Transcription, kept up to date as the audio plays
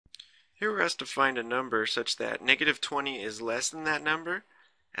Here we're asked to find a number such that negative 20 is less than that number.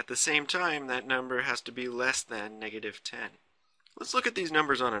 At the same time, that number has to be less than negative 10. Let's look at these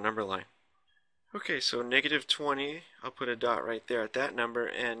numbers on a number line. Okay, so negative 20, I'll put a dot right there at that number,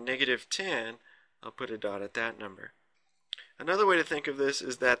 and negative 10, I'll put a dot at that number. Another way to think of this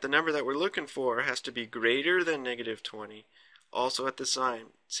is that the number that we're looking for has to be greater than negative 20, also at the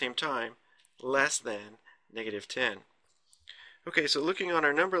same time, less than negative 10. Okay, so looking on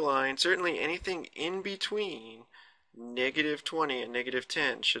our number line, certainly anything in between negative 20 and negative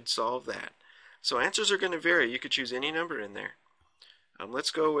 10 should solve that. So answers are going to vary. You could choose any number in there. Let's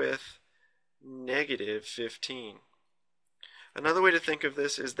go with negative 15. Another way to think of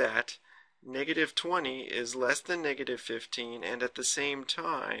this is that negative 20 is less than negative 15, and at the same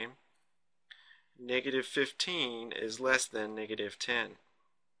time, negative 15 is less than negative 10.